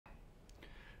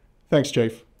Thanks,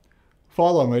 Chief.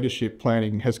 File-on leadership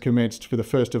planning has commenced for the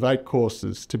first of 8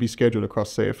 courses to be scheduled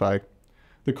across CFA.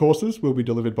 The courses will be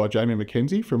delivered by Jamie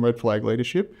McKenzie from Red Flag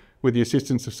Leadership with the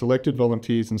assistance of selected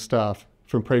volunteers and staff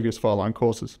from previous file-on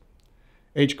courses.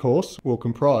 Each course will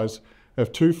comprise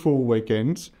of 2 full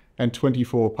weekends and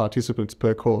 24 participants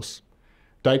per course.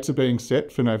 Dates are being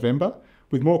set for November,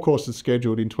 with more courses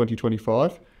scheduled in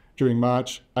 2025 during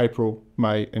March, April,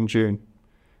 May and June.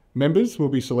 Members will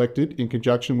be selected in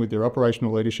conjunction with their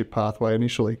operational leadership pathway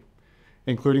initially,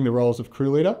 including the roles of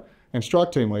crew leader and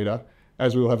strike team leader,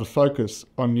 as we will have a focus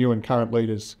on new and current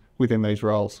leaders within these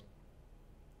roles.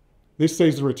 This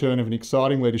sees the return of an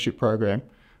exciting leadership program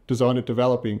designed at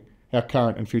developing our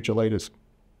current and future leaders.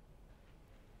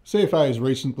 CFA has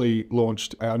recently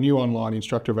launched our new online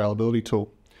instructor availability tool,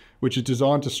 which is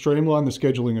designed to streamline the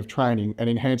scheduling of training and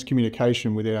enhance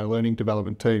communication within our learning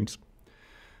development teams.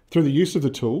 Through the use of the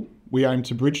tool, we aim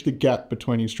to bridge the gap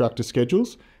between instructor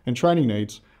schedules and training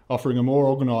needs, offering a more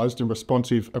organised and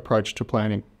responsive approach to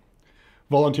planning.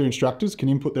 Volunteer instructors can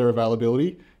input their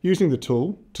availability using the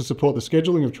tool to support the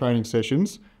scheduling of training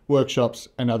sessions, workshops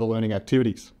and other learning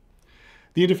activities.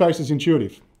 The interface is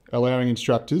intuitive, allowing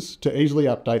instructors to easily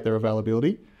update their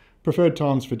availability, preferred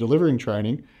times for delivering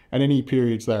training and any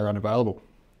periods they are unavailable.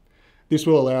 This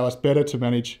will allow us better to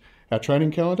manage our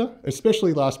training calendar,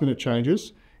 especially last-minute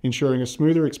changes, ensuring a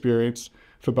smoother experience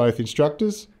for both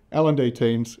instructors, L&D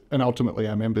teams and ultimately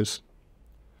our members.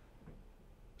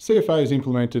 CFA has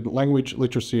implemented language,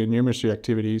 literacy and numeracy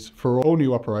activities for all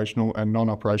new operational and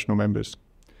non-operational members.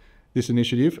 This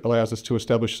initiative allows us to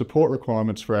establish support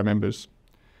requirements for our members.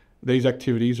 These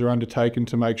activities are undertaken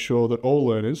to make sure that all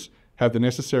learners have the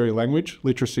necessary language,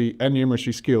 literacy and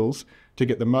numeracy skills to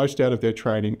get the most out of their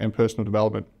training and personal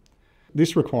development.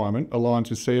 This requirement aligns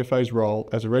with CFA's role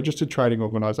as a registered training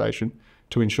organisation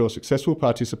to ensure successful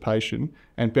participation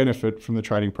and benefit from the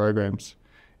training programs.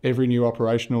 Every new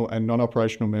operational and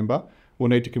non-operational member will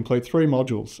need to complete 3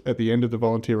 modules at the end of the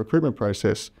volunteer recruitment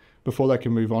process before they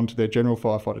can move on to their general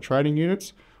firefighter training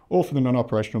units, or for the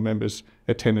non-operational members,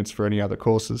 attendance for any other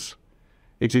courses.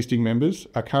 Existing members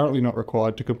are currently not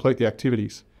required to complete the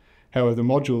activities. However, the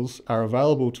modules are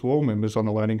available to all members on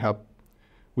the Learning Hub.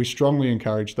 We strongly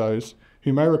encourage those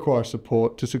who may require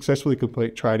support to successfully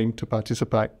complete training to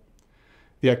participate.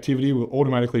 The activity will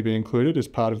automatically be included as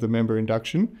part of the member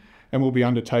induction and will be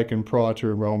undertaken prior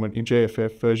to enrolment in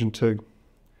GFF version 2.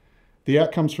 The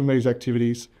outcomes from these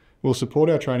activities will support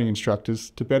our training instructors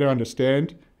to better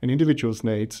understand an individual's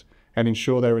needs and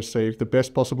ensure they receive the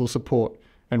best possible support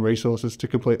and resources to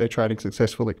complete their training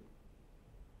successfully.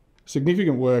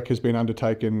 Significant work has been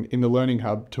undertaken in the Learning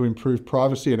Hub to improve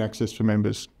privacy and access for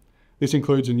members. This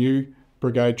includes a new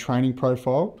brigade training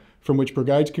profile from which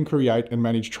brigades can create and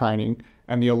manage training,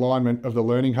 and the alignment of the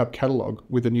Learning Hub catalogue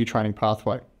with the new training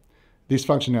pathway. This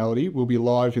functionality will be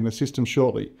live in the system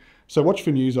shortly, so watch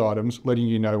for news items letting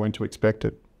you know when to expect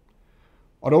it.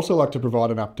 I'd also like to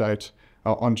provide an update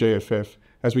on GFF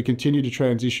as we continue to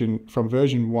transition from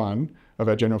version 1 of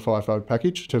our General Firefighter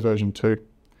package to version 2.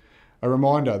 A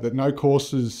reminder that no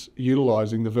courses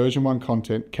utilising the version 1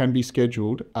 content can be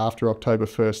scheduled after October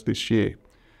 1st this year.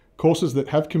 Courses that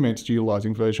have commenced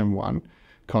utilising version 1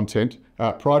 content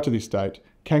prior to this date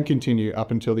can continue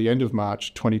up until the end of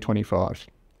March 2025.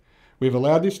 We have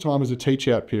allowed this time as a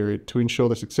teach-out period to ensure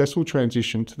the successful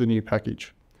transition to the new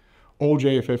package. All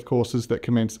GFF courses that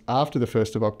commence after the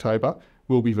 1st of October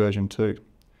will be version 2.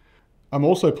 I'm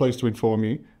also pleased to inform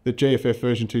you that GFF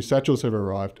version 2 satchels have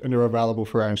arrived and are available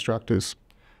for our instructors.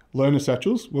 Learner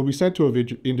satchels will be sent to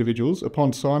individuals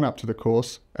upon sign up to the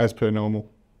course as per normal.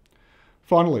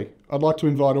 Finally, I'd like to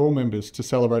invite all members to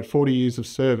celebrate 40 years of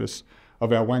service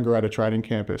of our Wangaratta Training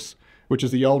Campus, which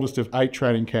is the oldest of 8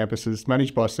 training campuses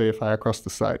managed by CFA across the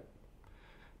state.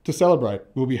 To celebrate,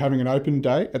 we'll be having an open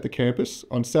day at the campus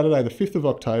on Saturday the 5th of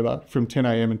October from 10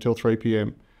 a.m. until 3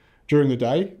 p.m. During the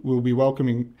day, we'll be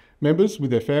welcoming members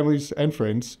with their families and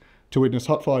friends to witness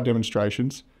hot fire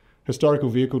demonstrations, historical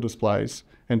vehicle displays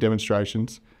and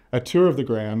demonstrations, a tour of the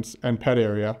grounds and pad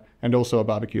area, and also a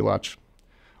barbecue lunch.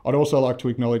 I'd also like to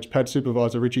acknowledge Pad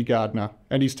Supervisor Richie Gardner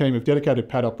and his team of dedicated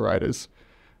pad operators.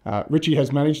 Richie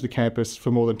has managed the campus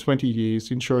for more than 20 years,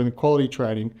 ensuring the quality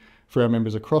training for our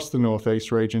members across the North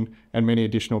East region and many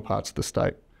additional parts of the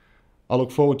state. I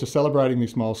look forward to celebrating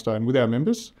this milestone with our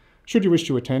members. Should you wish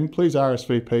to attend, please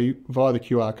RSVP via the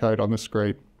QR code on the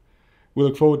screen. We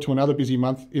look forward to another busy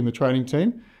month in the training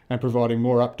team and providing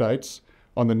more updates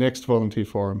on the next volunteer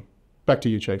forum. Back to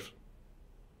you, Chief.